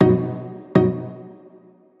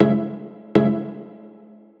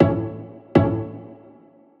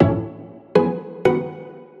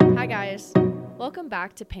guys, welcome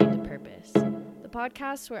back to Pain to Purpose, the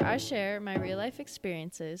podcast where I share my real life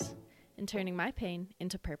experiences in turning my pain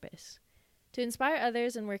into purpose, to inspire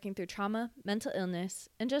others in working through trauma, mental illness,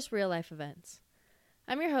 and just real life events.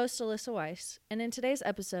 I'm your host, Alyssa Weiss, and in today's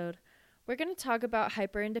episode, we're going to talk about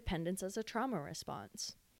hyperindependence as a trauma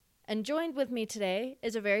response. And joined with me today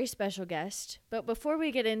is a very special guest, but before we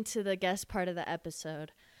get into the guest part of the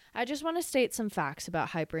episode, I just want to state some facts about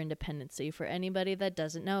hyperindependency for anybody that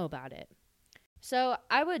doesn't know about it. So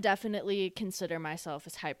I would definitely consider myself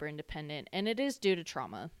as hyperindependent, and it is due to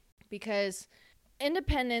trauma, because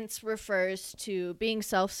independence refers to being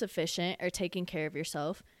self-sufficient or taking care of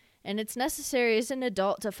yourself, and it's necessary as an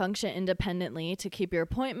adult to function independently to keep your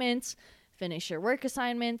appointments, finish your work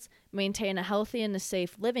assignments, maintain a healthy and a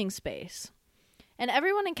safe living space. And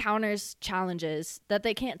everyone encounters challenges that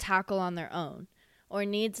they can't tackle on their own, or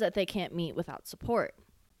needs that they can't meet without support.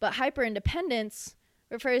 But hyperindependence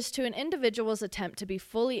refers to an individual's attempt to be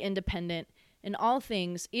fully independent in all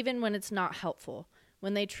things, even when it's not helpful,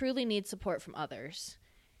 when they truly need support from others.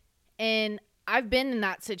 And I've been in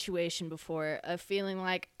that situation before, of feeling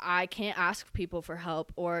like I can't ask people for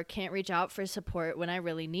help or can't reach out for support when I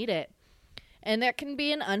really need it. And that can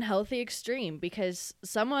be an unhealthy extreme, because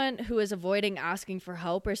someone who is avoiding asking for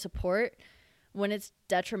help or support when it's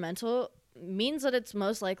detrimental means that it's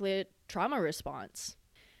most likely a trauma response.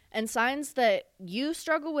 And signs that you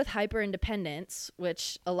struggle with hyperindependence,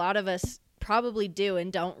 which a lot of us probably do and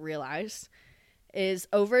don't realize, is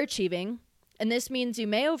overachieving. And this means you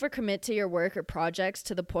may overcommit to your work or projects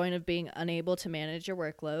to the point of being unable to manage your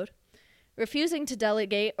workload. Refusing to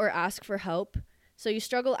delegate or ask for help. So you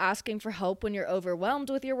struggle asking for help when you're overwhelmed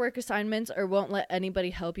with your work assignments or won't let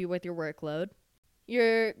anybody help you with your workload.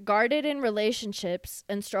 You're guarded in relationships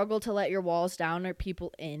and struggle to let your walls down or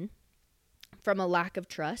people in from a lack of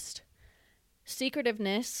trust.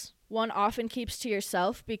 Secretiveness, one often keeps to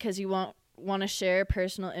yourself because you won't want to share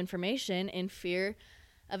personal information in fear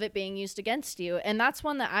of it being used against you. And that's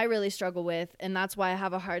one that I really struggle with, and that's why I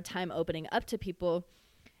have a hard time opening up to people,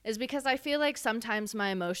 is because I feel like sometimes my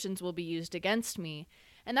emotions will be used against me.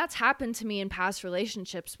 And that's happened to me in past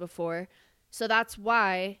relationships before. So that's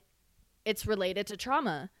why it's related to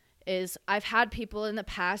trauma, is I've had people in the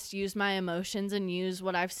past use my emotions and use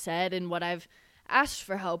what I've said and what I've asked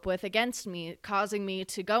for help with against me, causing me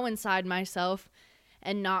to go inside myself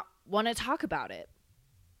and not want to talk about it.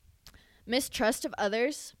 Mistrust of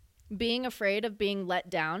others, being afraid of being let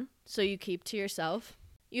down, so you keep to yourself.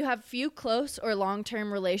 You have few close or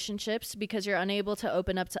long-term relationships because you're unable to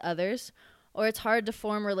open up to others, or it's hard to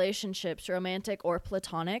form relationships, romantic or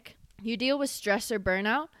platonic. You deal with stress or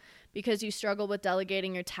burnout because you struggle with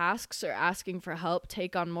delegating your tasks or asking for help,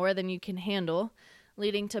 take on more than you can handle,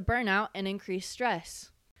 leading to burnout and increased stress.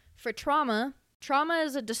 For trauma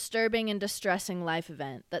is a disturbing and distressing life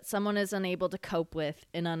event that someone is unable to cope with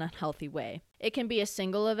in an unhealthy way. It can be a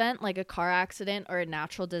single event like a car accident or a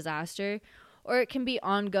natural disaster, or it can be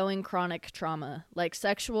ongoing chronic trauma like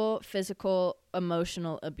sexual, physical,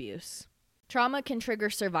 emotional abuse. Trauma can trigger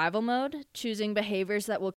survival mode, choosing behaviors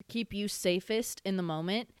that will keep you safest in the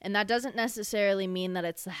moment. And that doesn't necessarily mean that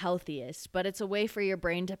it's the healthiest, but it's a way for your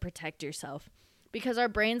brain to protect yourself, because our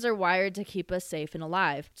brains are wired to keep us safe and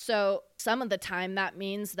alive. So some of the time that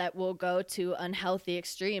means that we'll go to unhealthy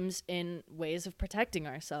extremes in ways of protecting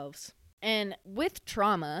ourselves. And with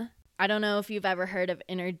trauma, I don't know if you've ever heard of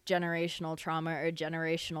intergenerational trauma or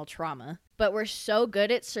generational trauma, but we're so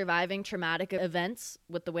good at surviving traumatic events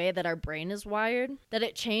with the way that our brain is wired that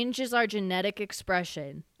it changes our genetic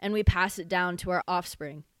expression and we pass it down to our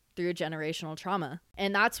offspring through generational trauma.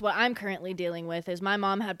 And that's what I'm currently dealing with, is my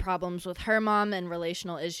mom had problems with her mom and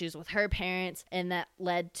relational issues with her parents, and that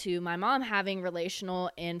led to my mom having relational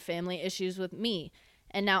and family issues with me.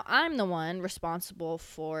 And now I'm the one responsible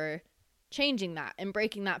for changing that and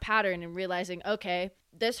breaking that pattern and realizing, okay,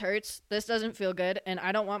 this hurts, this doesn't feel good, and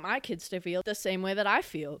I don't want my kids to feel the same way that I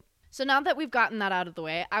feel. So now that we've gotten that out of the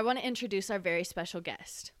way, I want to introduce our very special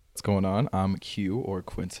guest. What's going on? I'm Q, or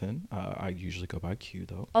Quintin. I usually go by Q,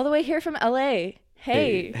 though. All the way here from LA.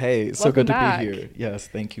 Hey, so good to be here. Yes,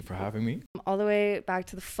 thank you for having me. All the way back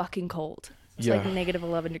to the fucking cold. It's like negative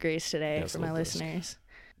 11 degrees today for my listeners.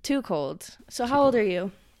 Too cold. So how old are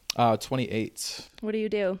you? 28. What do you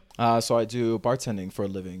do? So I do bartending for a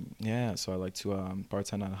living. Yeah, so I like to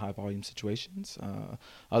bartend on high volume situations.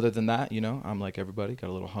 Other than that, I'm like everybody, got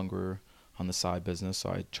a little hunger on the side business, so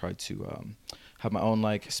I try to have my own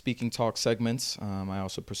like speaking talk segments. I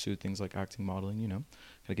also pursue things like acting, modeling,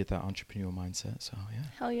 gotta get that entrepreneurial mindset. So yeah.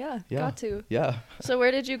 Hell yeah. Yeah. Got to. Yeah. So where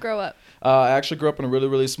did you grow up? I actually grew up in a really,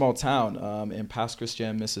 really small town in Pass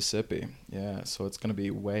Christian, Mississippi. Yeah, so it's going to be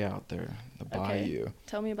way out there, the bayou.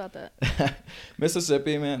 Tell me about that.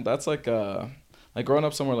 Mississippi, man, that's like growing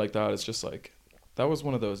up somewhere like that, it's just like, that was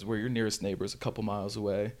one of those where your nearest neighbor is a couple miles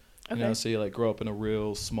away. Okay. So you like grow up in a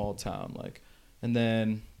real small town, like, and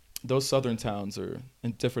then those southern towns are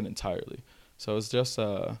different entirely. So it's just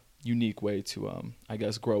unique way to I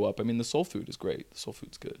guess grow up. I mean, the soul food is great. The soul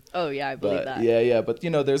food's good. Oh yeah, I believe that. Yeah, but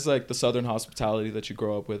there's like the southern hospitality that you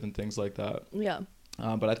grow up with and things like that. Yeah.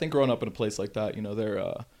 But I think growing up in a place like that,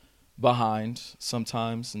 they're behind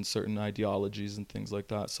sometimes in certain ideologies and things like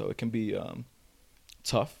that. So it can be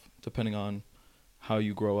tough depending on how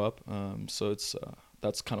you grow up. So it's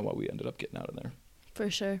that's kind of what we ended up getting out of there. For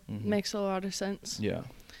sure. Mm-hmm. Makes a lot of sense. Yeah.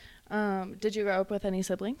 Did you grow up with any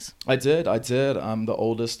siblings? I did. I'm the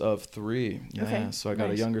oldest of 3. Yeah. Okay, So I got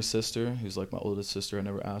a younger sister who's like my oldest sister I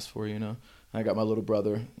never asked for, I got my little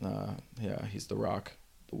brother. Yeah, he's the rock,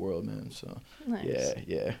 the world, man. So Nice.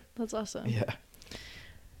 Yeah. That's awesome. Yeah.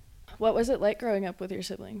 What was it like growing up with your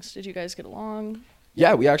siblings? Did you guys get along?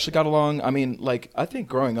 Yeah, we actually got along. I mean, like, I think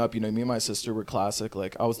growing up, me and my sister were classic.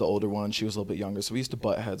 Like, I was the older one. She was a little bit younger. So we used to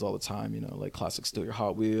butt heads all the time, like classic steal your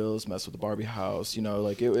Hot Wheels, mess with the Barbie house,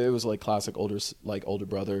 like it was like classic older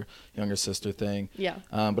brother, younger sister thing. Yeah.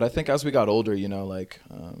 But I think as we got older,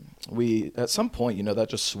 we, at some point, that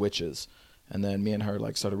just switches. And then me and her,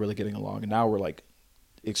 like, started really getting along. And now we're, like,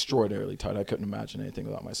 extraordinarily tight. I couldn't imagine anything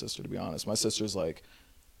without my sister, to be honest. My sister's, like,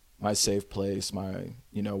 my safe place, my,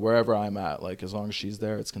 wherever I'm at, like, as long as she's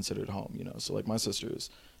there, it's considered home, So, like, my sister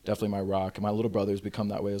is definitely my rock. And my little brother's become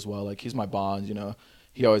that way as well. Like, he's my bond,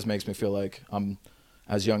 He always makes me feel like I'm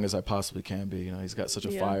as young as I possibly can be. He's got such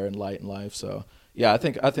a fire and light in life. So, yeah, I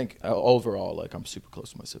think overall, like, I'm super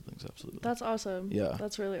close to my siblings, absolutely. That's awesome. Yeah.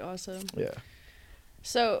 That's really awesome. Yeah.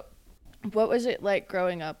 So, what was it like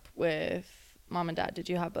growing up with mom and dad? Did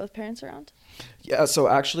you have both parents around? Yeah, so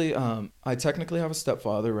actually, I technically have a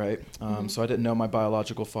stepfather, right? So I didn't know my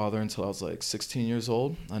biological father until I was like 16 years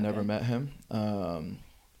old. I never met him.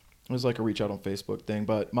 It was like a reach out on Facebook thing.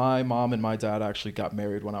 But my mom and my dad actually got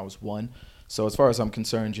married when I was 1. So as far as I'm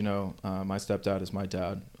concerned, my stepdad is my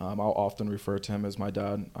dad. I'll often refer to him as my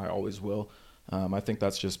dad. I always will. I think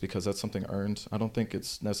that's just because that's something earned. I don't think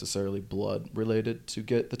it's necessarily blood related to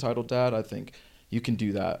get the title dad. I think you can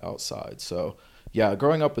do that outside. So yeah,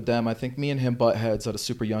 growing up with them, I think me and him butt heads at a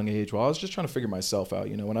super young age while I was just trying to figure myself out.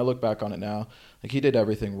 When I look back on it now, like, he did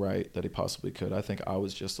everything right that he possibly could. I think I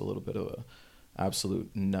was just a little bit of a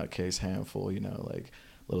absolute nutcase handful, like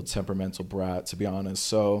little temperamental brat, to be honest.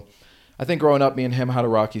 So I think growing up, me and him had a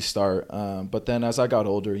rocky start. But then as I got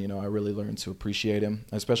older, I really learned to appreciate him,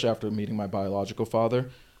 especially after meeting my biological father.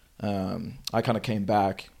 I kind of came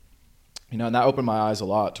back, and that opened my eyes a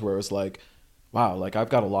lot to where it was like, wow, like, I've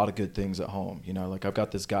got a lot of good things at home, like, I've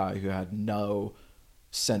got this guy who had no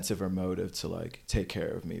sensitive or motive to, like, take care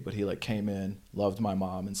of me, but he, like, came in, loved my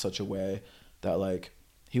mom in such a way that, like,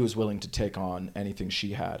 he was willing to take on anything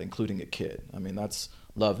she had, including a kid. I mean, that's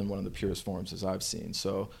love in one of the purest forms as I've seen.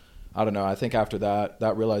 So I don't know, I think after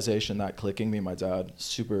that realization, that clicking, me and my dad,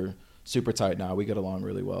 super, super tight now. We get along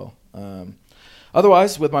really well.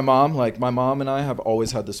 Otherwise, with my mom, like, my mom and I have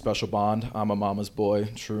always had this special bond. I'm a mama's boy,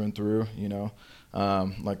 true and through,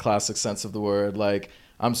 like, classic sense of the word. Like,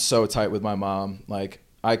 I'm so tight with my mom. Like,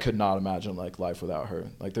 I could not imagine, like, life without her.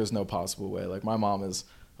 Like, there's no possible way. Like, my mom is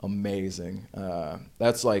amazing.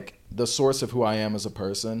 That's, like, the source of who I am as a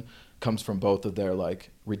person comes from both of their,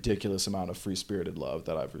 like, ridiculous amount of free-spirited love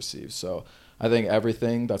that I've received. So I think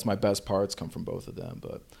everything that's my best parts come from both of them.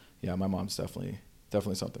 But, yeah, my mom's definitely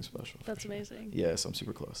something special. That's amazing. Yes, I'm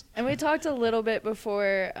super close. And we talked a little bit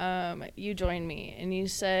before you joined me, and you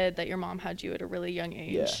said that your mom had you at a really young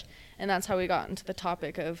age. Yeah. And that's how we got into the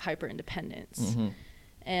topic of hyper-independence. Mm-hmm.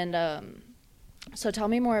 And so tell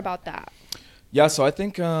me more about that. Yeah, so I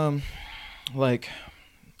think,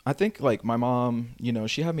 like, my mom,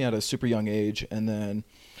 she had me at a super young age. And then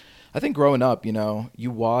I think growing up,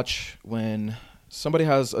 you watch when somebody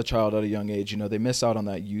has a child at a young age, they miss out on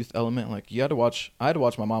that youth element. Like, I had to watch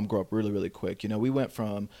my mom grow up really, really quick. We went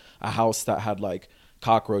from a house that had, like,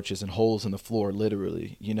 cockroaches and holes in the floor,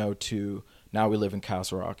 literally, to now we live in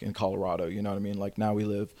Castle Rock in Colorado. You know what I mean? Like, now we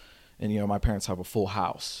live and, my parents have a full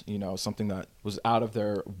house, something that was out of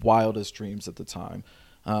their wildest dreams at the time.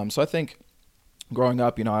 So I think growing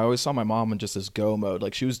up, I always saw my mom in just this go mode.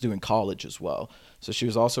 Like she was doing college as well. So she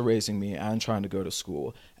was also raising me and trying to go to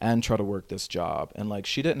school and try to work this job. And like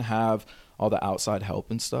she didn't have all the outside help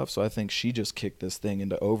and stuff. So I think she just kicked this thing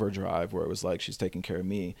into overdrive where it was like she's taking care of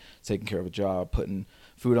me, taking care of a job, putting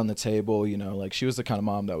food on the table. Like she was the kind of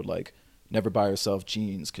mom that would like never buy herself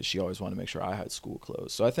jeans because she always wanted to make sure I had school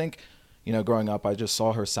clothes. So I think, growing up, I just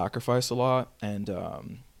saw her sacrifice a lot and,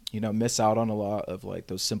 miss out on a lot of like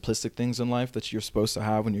those simplistic things in life that you're supposed to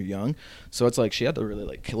have when you're young. So it's like she had to really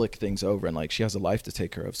like click things over and like she has a life to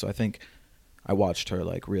take care of. So I think I watched her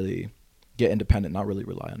like really get independent, not really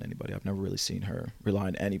rely on anybody. I've never really seen her rely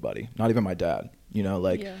on anybody, not even my dad.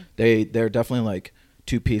 They're definitely like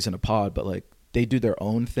two peas in a pod, but like they do their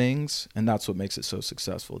own things, and that's what makes it so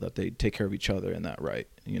successful, that they take care of each other in that right,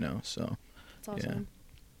 so that's awesome.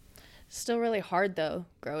 Yeah. Still really hard though,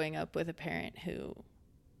 growing up with a parent who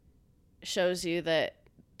shows you that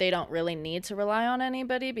they don't really need to rely on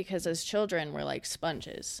anybody, because as children we're like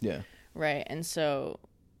sponges. Yeah. Right. And so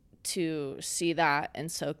to see that and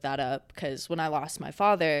soak that up, because when I lost my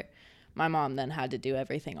father, my mom then had to do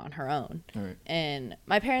everything on her own. Right. And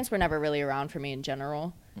my parents were never really around for me in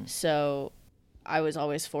general. So I was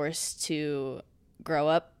always forced to grow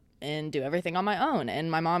up and do everything on my own.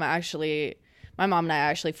 And my mom and I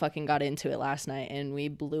actually fucking got into it last night, and we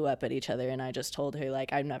blew up at each other. And I just told her,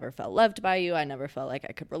 like, I never felt loved by you. I never felt like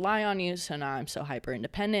I could rely on you. So now I'm so hyper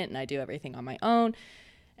independent and I do everything on my own.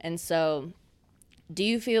 And so do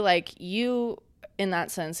you feel like you, in that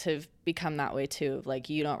sense, have become that way too? Like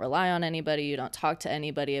you don't rely on anybody. You don't talk to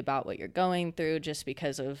anybody about what you're going through just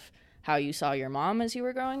because of how you saw your mom as you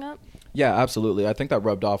were growing up? Yeah, absolutely. I think that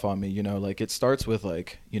rubbed off on me, like it starts with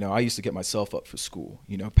like, I used to get myself up for school,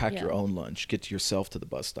 pack your own lunch, get yourself to the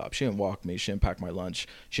bus stop. She didn't walk me. She didn't pack my lunch.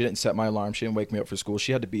 She didn't set my alarm. She didn't wake me up for school.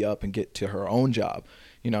 She had to be up and get to her own job,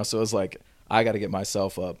 so it was like, I got to get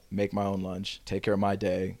myself up, make my own lunch, take care of my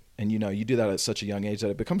day. And, you do that at such a young age that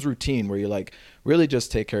it becomes routine where you like really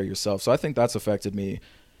just take care of yourself. So I think that's affected me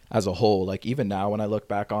as a whole. Like even now when I look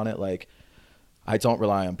back on it, like I don't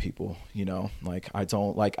rely on people, like I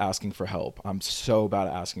don't like asking for help. I'm so bad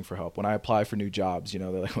at asking for help. When I apply for new jobs, they're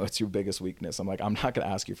like, what's your biggest weakness? I'm like, I'm not going to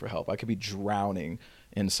ask you for help. I could be drowning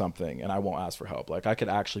in something and I won't ask for help. Like I could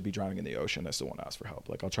actually be drowning in the ocean. I still won't ask for help.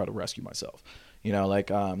 Like I'll try to rescue myself,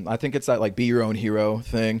 I think it's that like be your own hero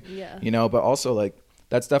thing, but also like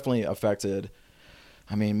that's definitely affected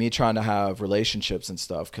me trying to have relationships and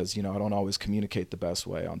stuff, because, I don't always communicate the best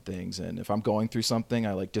way on things. And if I'm going through something,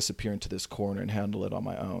 I like disappear into this corner and handle it on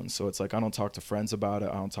my own. So it's like I don't talk to friends about it.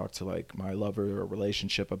 I don't talk to like my lover or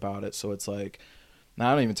relationship about it. So it's like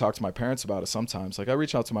I don't even talk to my parents about it sometimes. Like I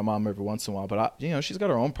reach out to my mom every once in a while, but she's got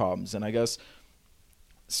her own problems. And I guess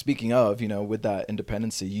speaking of, with that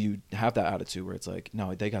independency, you have that attitude where it's like,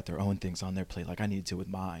 no, they got their own things on their plate. Like I need to with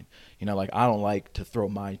mine, like I don't like to throw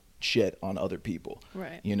my shit on other people,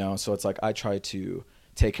 right? So it's like I try to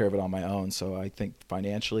take care of it on my own. So I think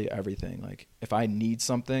financially, everything, like if I need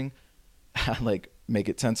something, I like make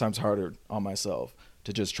it 10 times harder on myself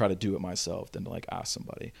to just try to do it myself than to like ask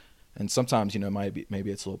somebody. And sometimes,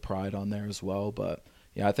 maybe it's a little pride on there as well. But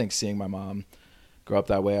yeah, I think seeing my mom grow up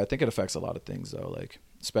that way, I think it affects a lot of things though. Like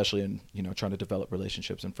especially in, trying to develop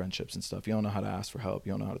relationships and friendships and stuff. You don't know how to ask for help.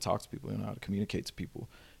 You don't know how to talk to people. You don't know how to communicate to people,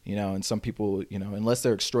 and some people, unless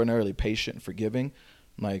they're extraordinarily patient and forgiving,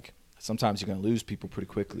 like sometimes you're going to lose people pretty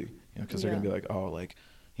quickly, because they're going to be like, oh, like,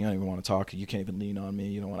 you don't even want to talk. You can't even lean on me.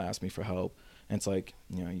 You don't want to ask me for help. And it's like,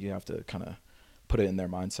 you have to kind of put it in their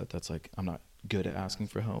mindset. That's like, I'm not good at asking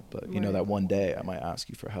for help, but that one day I might ask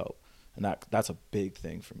you for help. And that's a big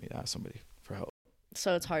thing for me, to ask somebody for help.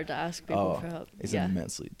 So it's hard to ask people for help. It's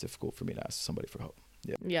immensely difficult for me to ask somebody for help.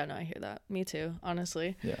 Yeah. Yeah, no, I hear that. Me too,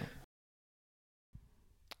 honestly. Yeah.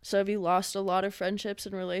 So have you lost a lot of friendships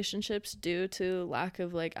and relationships due to lack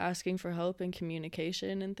of like asking for help and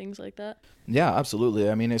communication and things like that? Yeah, absolutely.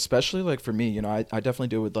 I mean, especially like for me, I definitely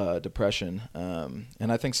deal with depression.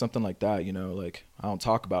 And I think something like that, like I don't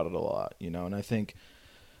talk about it a lot, and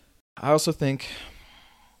I also think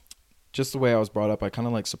just the way I was brought up, I kind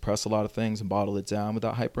of like suppress a lot of things and bottle it down with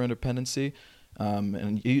that hyper independency.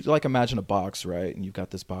 And you like imagine a box, right? And you've got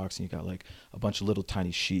this box and you got like a bunch of little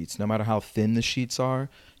tiny sheets. No matter how thin the sheets are,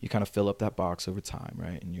 you kind of fill up that box over time,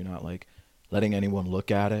 right? And you're not like letting anyone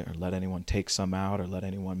look at it or let anyone take some out or let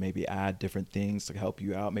anyone maybe add different things to help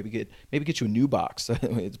you out. Maybe get you a new box.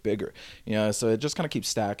 It's bigger, so it just kind of keeps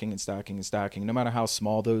stacking and stacking and stacking. No matter how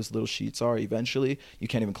small those little sheets are, eventually you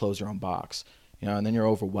can't even close your own box, and then you're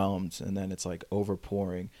overwhelmed and then it's like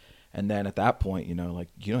overpouring. And then at that point, like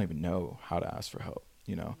you don't even know how to ask for help,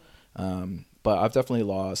 But I've definitely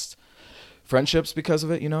lost friendships because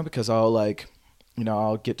of it, because I'll like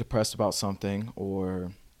I'll get depressed about something,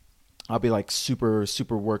 or I'll be like super,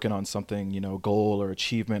 super working on something, goal or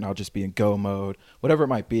achievement. I'll just be in go mode, whatever it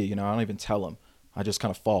might be. I don't even tell them. I just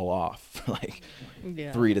kind of fall off for like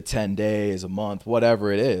 3 to 10 days, a month,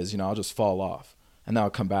 whatever it is. I'll just fall off, and then I'll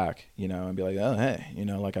come back, and be like, oh, hey,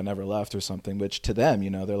 like I never left or something. Which to them,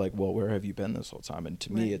 they're like, well, where have you been this whole time? And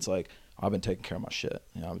to me, it's like, I've been taking care of my shit.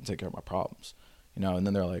 I've been taking care of my problems. And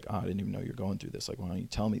then they're like, oh, I didn't even know you're going through this. Like, why don't you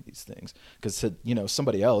tell me these things? Because to,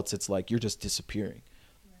 somebody else, it's like you're just disappearing,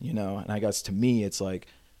 and I guess to me, it's like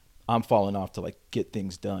I'm falling off to like get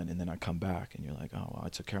things done. And then I come back and you're like, oh, well, I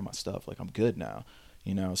took care of my stuff. Like, I'm good now,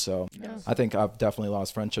 So I think I've definitely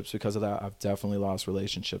lost friendships because of that. I've definitely lost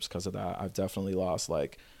relationships because of that. I've definitely lost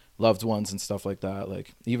like loved ones and stuff like that.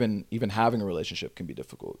 Like even having a relationship can be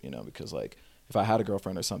difficult, because like if I had a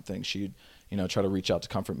girlfriend or something, she'd, try to reach out to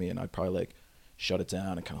comfort me, and I'd probably like shut it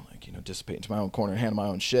down and kind of like, dissipate into my own corner and handle my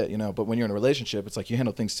own shit, But when you're in a relationship, it's like you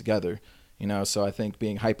handle things together, So I think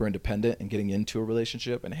being hyper independent and getting into a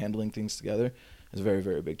relationship and handling things together is a very,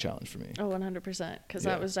 very big challenge for me. Oh, 100%. Because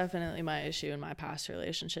that was definitely my issue in my past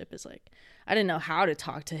relationship, is like I didn't know how to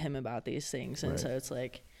talk to him about these things. And so it's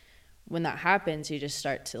like when that happens, you just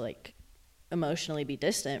start to like emotionally be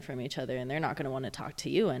distant from each other, and they're not going to want to talk to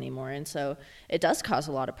you anymore. And so it does cause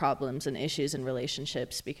a lot of problems and issues in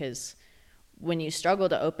relationships, because when you struggle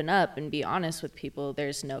to open up and be honest with people,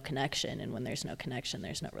 there's no connection. And when there's no connection,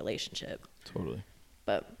 there's no relationship. Totally.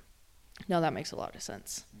 But no, that makes a lot of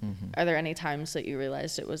sense. Mm-hmm. Are there any times that you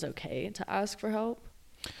realized it was okay to ask for help?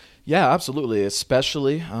 Yeah, absolutely.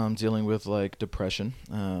 Especially dealing with like depression.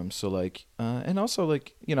 So like, and also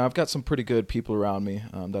like, I've got some pretty good people around me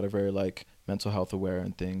that are very like mental health aware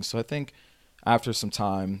and things. So I think after some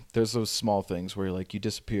time, there's those small things where like you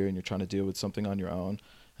disappear and you're trying to deal with something on your own,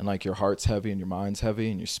 and like your heart's heavy and your mind's heavy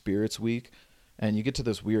and your spirit's weak, and you get to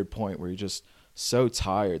this weird point where you're just so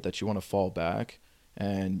tired that you want to fall back,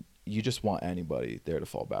 and you just want anybody there to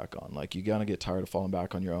fall back on. Like you're gonna get tired of falling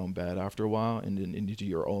back on your own bed after a while, and then into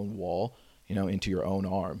your own wall, into your own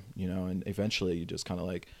arm, and eventually you just kind of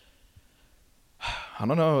like, I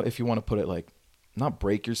don't know if you want to put it like, not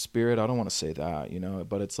break your spirit, I don't want to say that,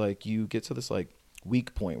 but it's like you get to this like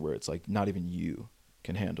weak point where it's like not even you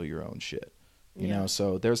can handle your own shit.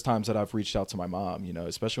 So there's times that I've reached out to my mom,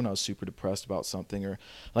 especially when I was super depressed about something, or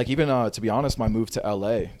like even to be honest, my move to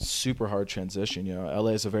LA, super hard transition.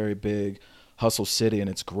 LA is a very big hustle city, and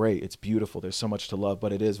it's great, it's beautiful, there's so much to love,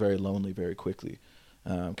 but it is very lonely very quickly,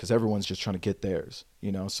 because everyone's just trying to get theirs,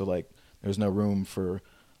 so like there's no room for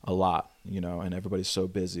a lot, and everybody's so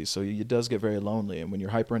busy, so it does get very lonely. And when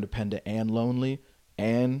you're hyper independent and lonely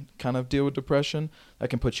and kind of deal with depression, that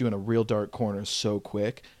can put you in a real dark corner so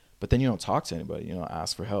quick. But then you don't talk to anybody, you don't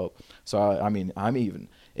ask for help. So,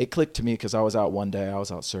 it clicked to me because I was out one day, I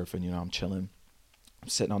was out surfing, I'm chilling, I'm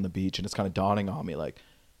sitting on the beach, and it's kind of dawning on me like,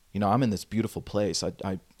 I'm in this beautiful place.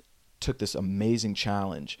 I took this amazing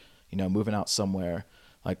challenge, moving out somewhere,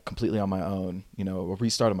 like completely on my own, a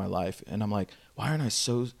restart of my life. And I'm like, why aren't I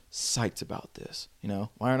so psyched about this?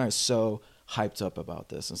 Why aren't I so hyped up about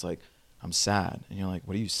this? And it's like, I'm sad. And you're like,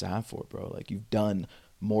 what are you sad for, bro? Like, you've done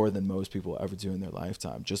more than most people ever do in their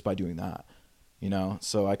lifetime just by doing that,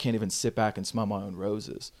 so I can't even sit back and smell my own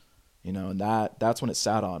roses, and that's when it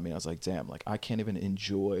sat on me. I was like, damn, like I can't even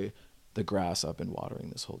enjoy the grass I've been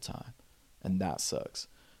watering this whole time, and that sucks.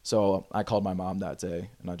 So I called my mom that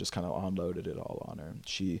day, and I just kind of unloaded it all on her, and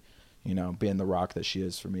she, being the rock that she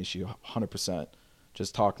is for me, she 100%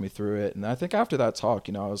 just talked me through it. And I think after that talk,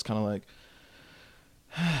 I was kind of like,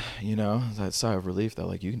 that sigh of relief that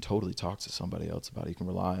like you can totally talk to somebody else about it. You can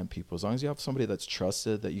rely on people as long as you have somebody that's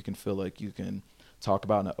trusted, that you can feel like you can talk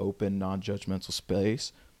about in an open, non-judgmental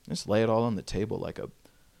space. Just lay it all on the table like a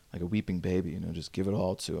weeping baby, just give it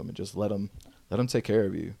all to them and just let them take care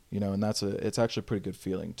of you, and it's actually a pretty good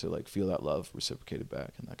feeling to like feel that love reciprocated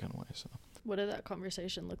back in that kind of way. So what did that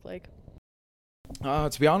conversation look like?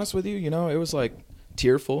 To be honest with you, it was like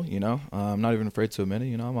tearful, I'm not even afraid to admit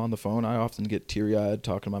it, I'm on the phone. I often get teary-eyed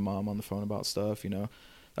talking to my mom on the phone about stuff, that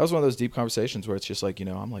was one of those deep conversations where it's just like,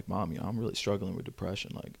 I'm like, Mom, I'm really struggling with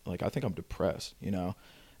depression. Like I think I'm depressed,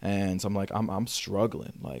 and so I'm like, I'm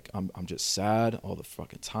struggling. Like I'm just sad all the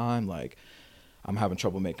fucking time. Like I'm having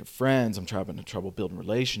trouble making friends. I'm having trouble building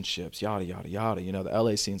relationships, yada, yada, yada. The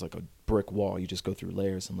LA scene's like a brick wall. You just go through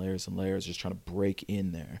layers and layers and layers, just trying to break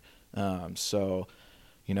in there. So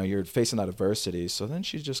you're facing that adversity. So then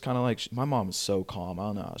she's just kind of like, my mom is so calm. I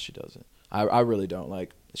don't know how she does it. I really don't.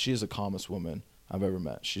 Like, she's the calmest woman I've ever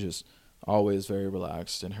met. She's just always very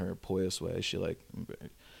relaxed in her poised way. She like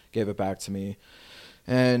gave it back to me.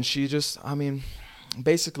 And she just,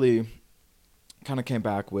 basically kind of came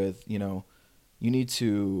back with, you need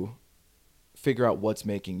to figure out what's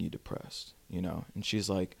making you depressed, you know? And she's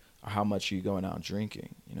like, how much are you going out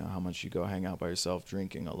drinking? You know, how much you go hang out by yourself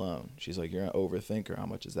drinking alone? She's like, you're an overthinker. How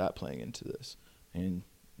much is that playing into this? And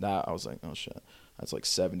that, I was like, oh shit, that's like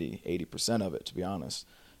 70-80% of it, to be honest.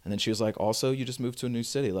 And then she was like, also, you just moved to a new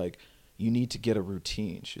city. Like, you need to get a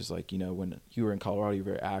routine. She's like, you know, when you were in Colorado, you're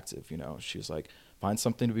very active, you know? She was like, find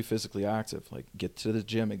something to be physically active. Like, get to the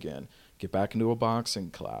gym again, get back into a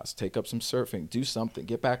boxing class, take up some surfing, do something,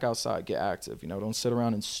 get back outside, get active, you know? Don't sit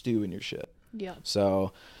around and stew in your shit. Yeah.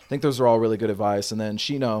 So I think those are all really good advice. And then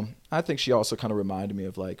she, you know, I think she also kind of reminded me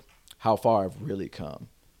of like how far I've really come,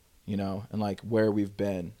 you know, and like where we've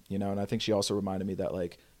been, you know. And I think she also reminded me that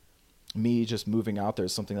like me just moving out there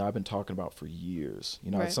is something that I've been talking about for years.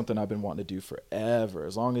 You know, Right. It's something I've been wanting to do forever,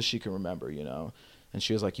 as long as she can remember, you know. And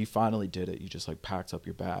she was like, you finally did it. You just like packed up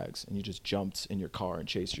your bags and you just jumped in your car and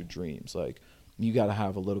chased your dreams. Like, you got to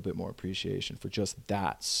have a little bit more appreciation for just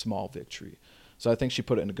that small victory. So I think she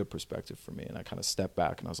put it in a good perspective for me. And I kind of stepped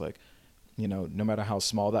back and I was like, you know, no matter how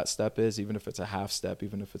small that step is, even if it's a half step,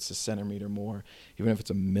 even if it's a centimeter more, even if it's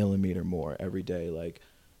a millimeter more every day, like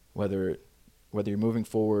whether you're moving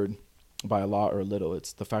forward by a lot or a little,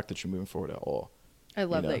 it's the fact that you're moving forward at all. I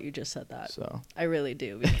love that you just said that. So I really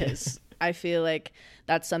do, because I feel like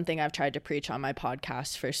that's something I've tried to preach on my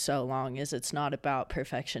podcast for so long, is it's not about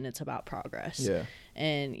perfection, it's about progress. Yeah.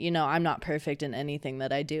 And, you know, I'm not perfect in anything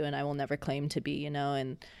that I do, and I will never claim to be, you know.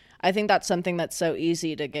 And I think that's something that's so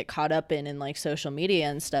easy to get caught up in like social media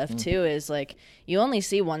and stuff too, is like you only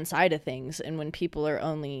see one side of things. And when people are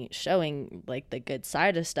only showing like the good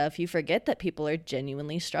side of stuff, you forget that people are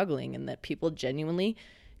genuinely struggling and that people genuinely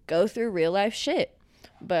go through real life shit.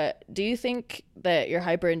 But do you think that your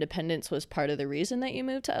hyper independence was part of the reason that you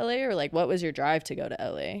moved to LA, or like what was your drive to go to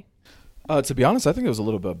LA? To be honest, I think it was a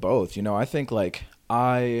little bit of both. You know, I think like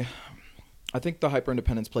I think the hyper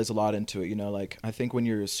independence plays a lot into it. You know, like I think when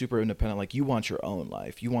you're super independent, like you want your own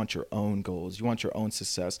life, you want your own goals, you want your own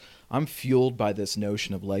success. I'm fueled by this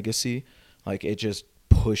notion of legacy. Like it just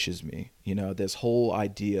pushes me, you know, this whole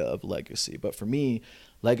idea of legacy. But for me,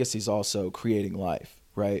 legacy is also creating life,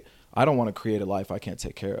 right? I don't want to create a life I can't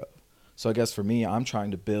take care of. So I guess for me, I'm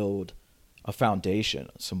trying to build a foundation,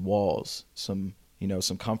 some walls, some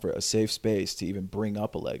comfort, a safe space to even bring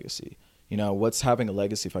up a legacy. You know, what's having a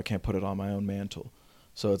legacy if I can't put it on my own mantle?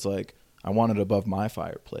 So it's like, I want it above my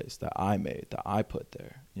fireplace that I made, that I put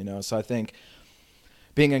there, you know? So I think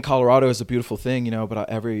being in Colorado is a beautiful thing, you know, but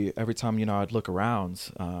every time, you know, I'd look around,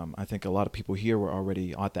 I think a lot of people here were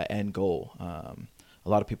already at that end goal. A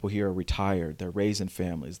lot of people here are retired. They're raising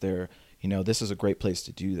families. You know, this is a great place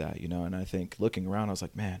to do that, you know? And I think looking around, I was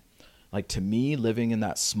like, man, like to me, living in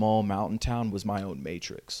that small mountain town was my own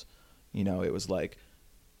matrix. You know, it was like,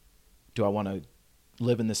 do I want to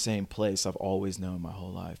live in the same place I've always known my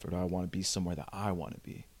whole life, or do I want to be somewhere that I want to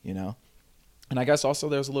be, you know? And I guess also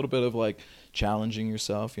there's a little bit of like challenging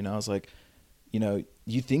yourself, you know? I was like, you know,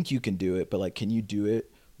 you think you can do it, but like, can you do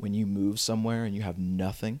it when you move somewhere and you have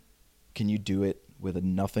nothing? Can you do it with a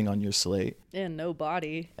nothing on your slate? And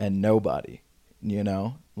nobody, you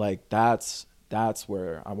know? Like that's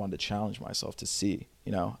where I wanted to challenge myself to see,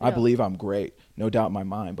 you know? Yeah. I believe I'm great, no doubt in my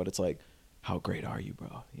mind, but it's like, how great are you,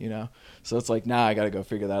 bro? You know? So it's like, now I got to go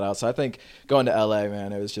figure that out. So I think going to LA,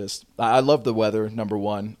 man, it was just, I love the weather, number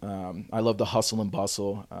one. I love the hustle and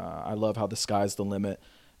bustle. I love how the sky's the limit.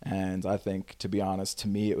 And I think, to be honest, to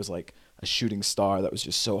me, it was like a shooting star that was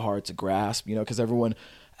just so hard to grasp, you know, because everyone,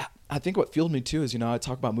 I think what fueled me too is, you know, I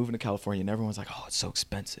talk about moving to California and everyone's like, oh, it's so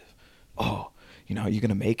expensive. Oh, you know, are you going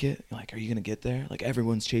to make it? Like, are you going to get there? Like,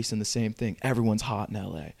 everyone's chasing the same thing. Everyone's hot in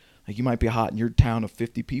LA. Like, you might be hot in your town of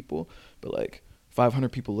 50 people, but like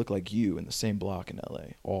 500 people look like you in the same block in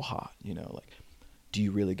LA, all hot, you know, like, do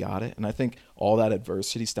you really got it? And I think all that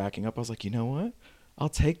adversity stacking up, I was like, you know what? I'll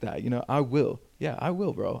take that. You know, I will. Yeah, I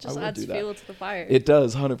will, bro. just I will adds do that. fuel to the fire. It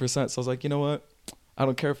does, 100%. So I was like, you know what? I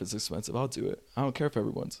don't care if it's expensive. I'll do it. I don't care if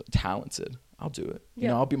everyone's talented. I'll do it. You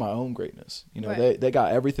know, I'll be my own greatness. You know, Right. they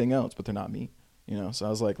got everything else, but they're not me. You know, so I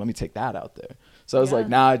was like, let me take that out there. So I was like,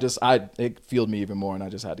 nah, it fueled me even more, and I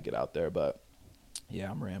just had to get out there. But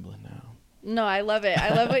yeah, I'm rambling now. No, I love it.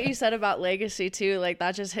 I love what you said about legacy too. Like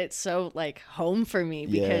that just hits so like home for me,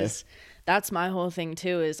 because that's my whole thing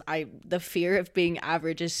too, is the fear of being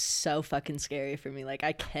average is so fucking scary for me. Like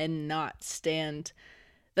I cannot stand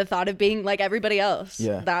the thought of being like everybody else.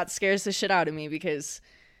 Yeah. That scares the shit out of me, because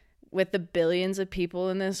with the billions of people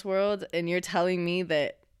in this world, and you're telling me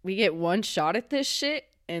that we get one shot at this shit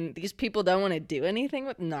and these people don't want to do anything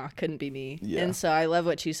with, couldn't be me. Yeah. And so I love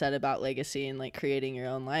what you said about legacy and like creating your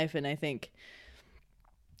own life. And I think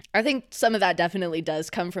I think some of that definitely does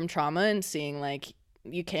come from trauma and seeing like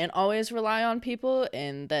you can't always rely on people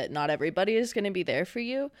and that not everybody is going to be there for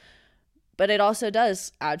you. But it also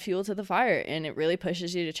does add fuel to the fire, and it really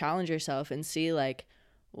pushes you to challenge yourself and see like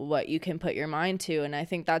what you can put your mind to. And I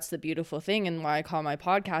think that's the beautiful thing, and why I call my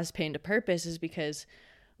podcast Pain to Purpose, is because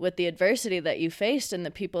with the adversity that you faced and the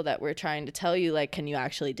people that were trying to tell you like, can you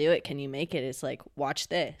actually do it? Can you make it? It's like, watch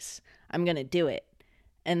this. I'm going to do it.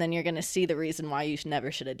 And then you're going to see the reason why you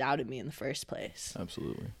never should have doubted me in the first place.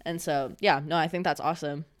 Absolutely. And so, yeah, no, I think that's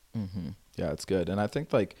awesome. Mm-hmm. Yeah, it's good. And I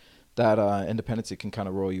think like that independency can kind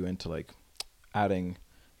of roll you into like adding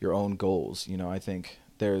your own goals. You know, I think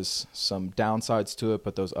there's some downsides to it,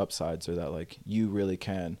 but those upsides are that like you really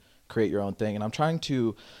can create your own thing. And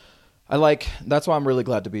that's why I'm really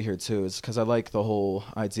glad to be here too, is because I like the whole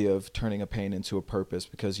idea of turning a pain into a purpose,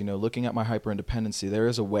 because, you know, looking at my hyper independency, there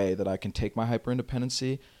is a way that I can take my hyper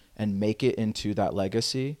independency and make it into that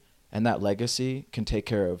legacy, and that legacy can take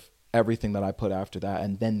care of everything that I put after that.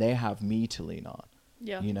 And then they have me to lean on,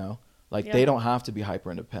 you know, like they don't have to be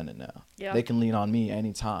hyper independent now. They can lean on me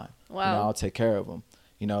anytime. Wow. You know, I'll take care of them.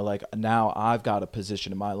 You know, like now I've got a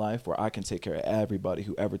position in my life where I can take care of everybody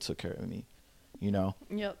who ever took care of me. You know?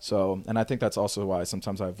 Yep. So, and I think that's also why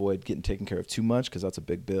sometimes I avoid getting taken care of too much, because that's a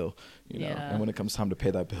big bill, you know? And when it comes time to pay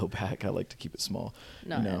that bill back, I like to keep it small.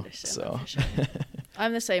 No, you know? I understand that for sure.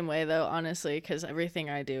 I'm the same way though, honestly, because everything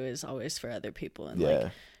I do is always for other people. And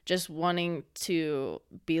like just wanting to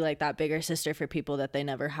be like that bigger sister for people that they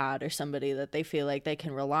never had, or somebody that they feel like they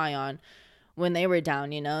can rely on when they were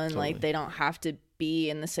down, you know? And like they don't have to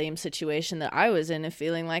be in the same situation that I was in, and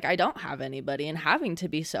feeling like I don't have anybody and having to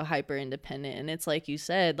be so hyper independent. And it's like you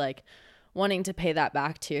said, like wanting to pay that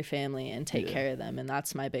back to your family and take care of them. And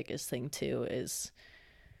that's my biggest thing too, is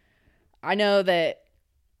I know that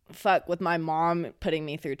with my mom putting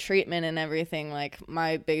me through treatment and everything, like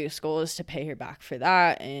my biggest goal is to pay her back for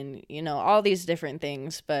that, and you know, all these different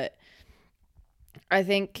things. But I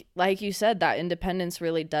think, like you said, that independence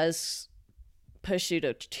really does push you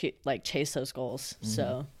to like chase those goals. Mm-hmm.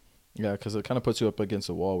 So yeah, because it kind of puts you up against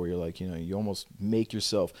a wall where you're like, you know, you almost make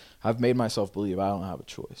yourself, I've made myself believe I don't have a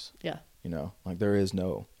choice. Yeah. You know, like there is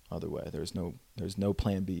no other way. There's no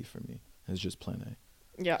plan B for me. It's just plan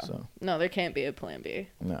A. Yeah. So no, there can't be a plan B.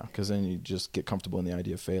 No, because then you just get comfortable in the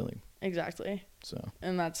idea of failing. Exactly. So.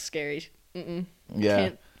 And that's scary. Yeah.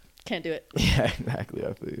 Can't do it. Yeah, exactly.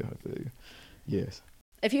 I feel you. Yes.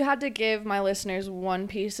 If you had to give my listeners one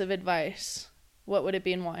piece of advice, what would it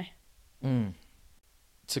be and why?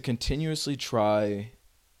 To continuously try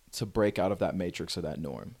to break out of that matrix or that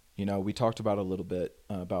norm. You know, we talked about a little bit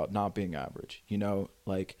about not being average. You know,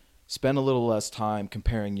 like spend a little less time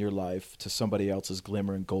comparing your life to somebody else's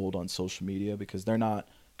glimmer and gold on social media, because they're not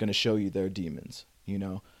going to show you their demons, you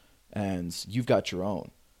know, and you've got your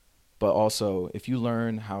own. But also, if you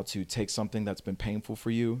learn how to take something that's been painful for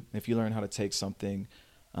you, if you learn how to take something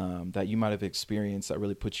that you might have experienced that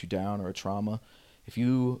really puts you down, or a trauma, if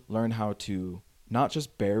you learn how to not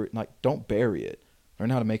just don't bury it, learn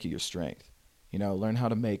how to make it your strength. You know, learn how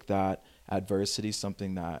to make that adversity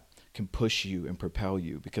something that can push you and propel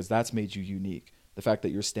you, because that's made you unique. The fact that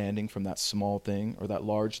you're standing from that small thing or that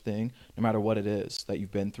large thing, no matter what it is that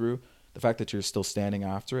you've been through, the fact that you're still standing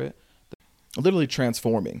after it, literally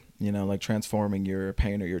transforming, you know, like transforming your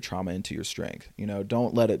pain or your trauma into your strength. You know,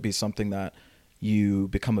 don't let it be something that you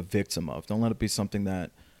become a victim of. Don't let it be something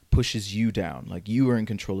that pushes you down. Like, you are in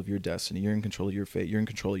control of your destiny. You're in control of your fate. You're in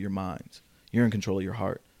control of your mind. You're in control of your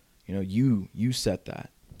heart. You know, you set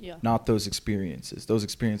that, not those experiences. Those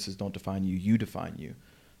experiences don't define you. You define you.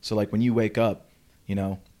 So like when you wake up, you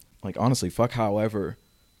know, like honestly, fuck however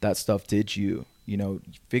that stuff did you, you know,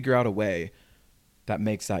 figure out a way that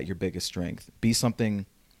makes that your biggest strength. Be something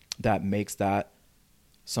that makes that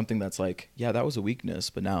something that's like, yeah, that was a weakness,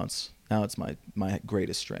 but now it's my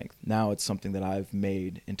greatest strength. Now it's something that I've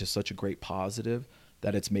made into such a great positive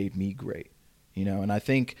that it's made me great, you know? And I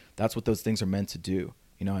think that's what those things are meant to do.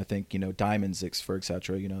 You know, I think, you know, diamonds, for et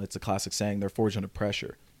cetera, you know, it's a classic saying, they're forged under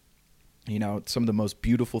pressure. You know, some of the most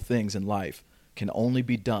beautiful things in life can only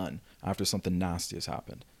be done after something nasty has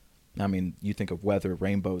happened. I mean, you think of weather,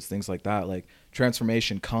 rainbows, things like that. Like,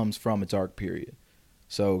 transformation comes from a dark period.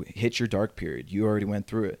 So hit your dark period. You already went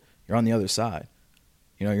through it. You're on the other side.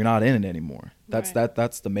 You know, you're not in it anymore. That's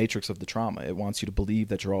the matrix of the trauma. It wants you to believe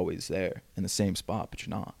that you're always there in the same spot, but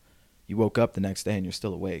you're not. You woke up the next day and you're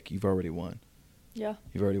still awake. You've already won. Yeah.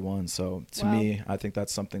 You've already won. So to me, I think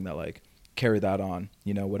that's something that, like, carry that on.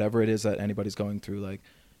 You know, whatever it is that anybody's going through, like,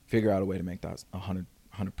 figure out a way to make that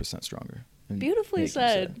 100% stronger. Beautifully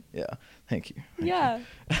said. Yeah. Thank you. That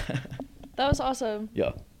was awesome.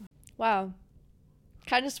 Yeah. Wow.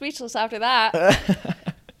 kind of speechless after that.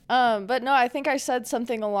 But no, I think I said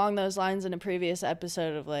something along those lines in a previous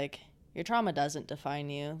episode of like, your trauma doesn't define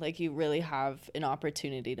you. Like, you really have an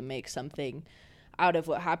opportunity to make something out of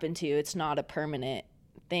what happened to you. It's not a permanent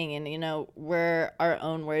thing. And, you know, we're our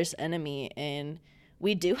own worst enemy, and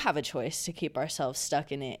we do have a choice to keep ourselves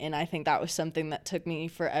stuck in it. And I think that was something that took me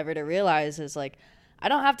forever to realize is like, I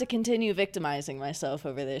don't have to continue victimizing myself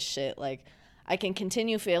over this shit. Like, I can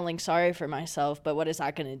continue feeling sorry for myself, but what is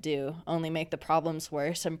that going to do? Only make the problems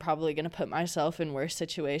worse. I'm probably going to put myself in worse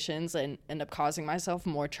situations and end up causing myself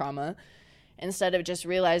more trauma, instead of just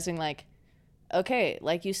realizing like, okay,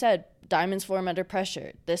 like you said, diamonds form under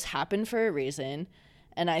pressure. This happened for a reason.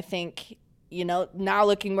 And I think, you know, now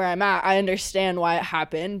looking where I'm at, I understand why it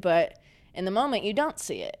happened, but in the moment you don't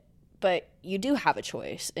see it. But you do have a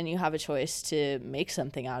choice, and you have a choice to make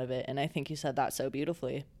something out of it. And I think you said that so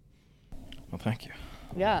beautifully. Well, thank you.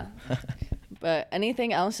 Yeah. But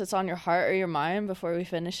anything else that's on your heart or your mind before we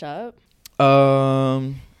finish up?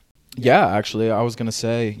 Yeah, actually, I was going to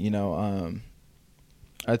say, you know,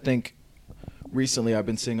 I think recently I've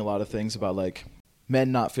been seeing a lot of things about like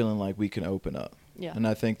men not feeling like we can open up. Yeah. And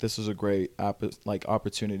I think this is a great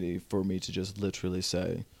opportunity for me to just literally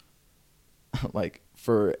say, like,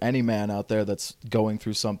 for any man out there that's going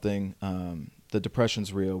through something, the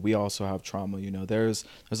depression's real. We also have trauma. You know, there's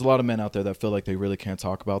a lot of men out there that feel like they really can't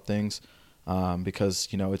talk about things because,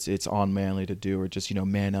 you know, it's unmanly to do, or just, you know,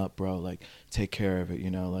 man up, bro, like take care of it, you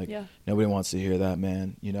know, like nobody wants to hear that,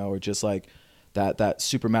 man, you know, or just like that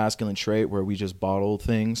super masculine trait where we just bottle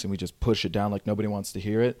things and we just push it down like nobody wants to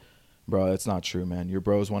hear it. Bro, that's not true, man. Your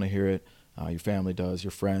bros want to hear it. Your family does,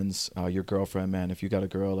 your friends, your girlfriend, man. If you got a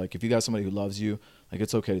girl, like if you got somebody who loves you, like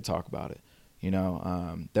it's okay to talk about it. You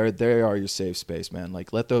know, they are your safe space, man.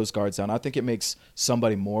 Like, let those guards down. I think it makes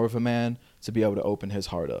somebody more of a man to be able to open his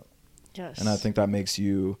heart up. Yes. And I think that makes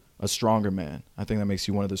you a stronger man. I think that makes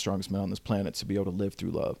you one of the strongest men on this planet to be able to live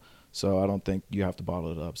through love. So I don't think you have to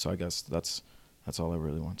bottle it up. So I guess that's all I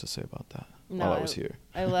really want to say about that while I was here.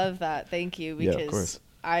 I love that. Thank you. Because yeah, of course.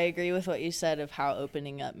 I agree with what you said of how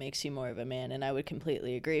opening up makes you more of a man. And I would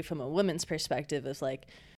completely agree from a woman's perspective. Is like,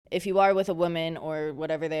 if you are with a woman or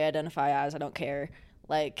whatever they identify as, I don't care,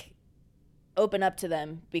 like, open up to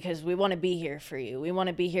them, because we want to be here for you. We want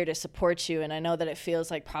to be here to support you. And I know that it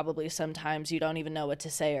feels like probably sometimes you don't even know what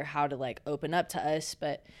to say or how to like open up to us,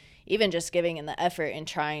 but even just giving in the effort and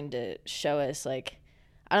trying to show us like,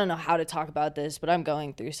 I don't know how to talk about this, but I'm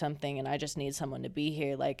going through something and I just need someone to be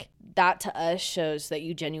here. Like, that to us shows that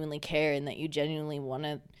you genuinely care and that you genuinely want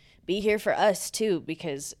to be here for us too,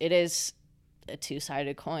 because it is a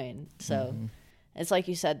two-sided coin. So it's like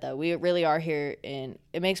you said, though, we really are here, and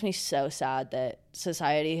it makes me so sad that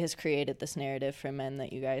society has created this narrative for men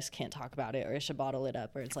that you guys can't talk about it or should bottle it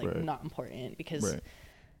up, or it's like not important, because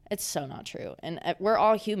it's so not true. And we're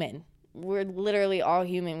all human. We're literally all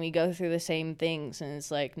human. We go through the same things, and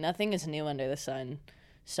it's like nothing is new under the sun.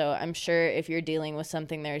 So I'm sure if you're dealing with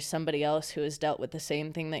something, there's somebody else who has dealt with the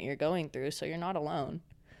same thing that you're going through, so you're not alone.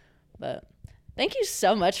 But thank you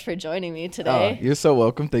so much for joining me today. You're so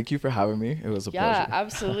welcome. Thank you for having me. It was a pleasure. Yeah,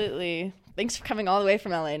 absolutely. Thanks for coming all the way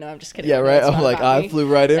from LA. No, I'm just kidding. Yeah, right. I'm like, I flew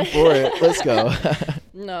right in for it. Let's go.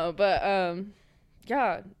 No, but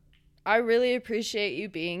yeah, I really appreciate you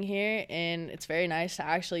being here, and it's very nice to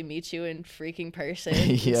actually meet you in freaking person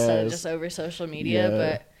instead of just over social media.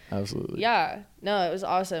 But absolutely. Yeah, no, it was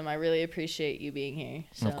awesome. I really appreciate you being here.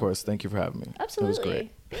 So. Of course. Thank you for having me. Absolutely. It was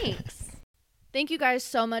great. Thanks. Thank you guys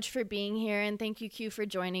so much for being here, and thank you, Q, for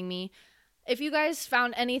joining me. If you guys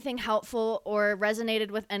found anything helpful or resonated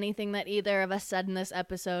with anything that either of us said in this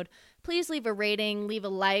episode, please leave a rating, leave a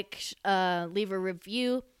like, leave a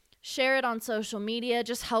review, share it on social media.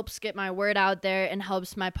 Just helps get my word out there and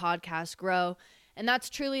helps my podcast grow. And that's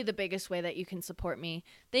truly the biggest way that you can support me.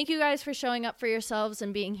 Thank you guys for showing up for yourselves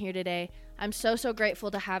and being here today. I'm so grateful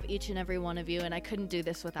to have each and every one of you, and I couldn't do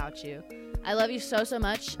this without you. I love you so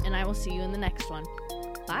much, and I will see you in the next one.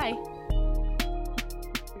 Bye.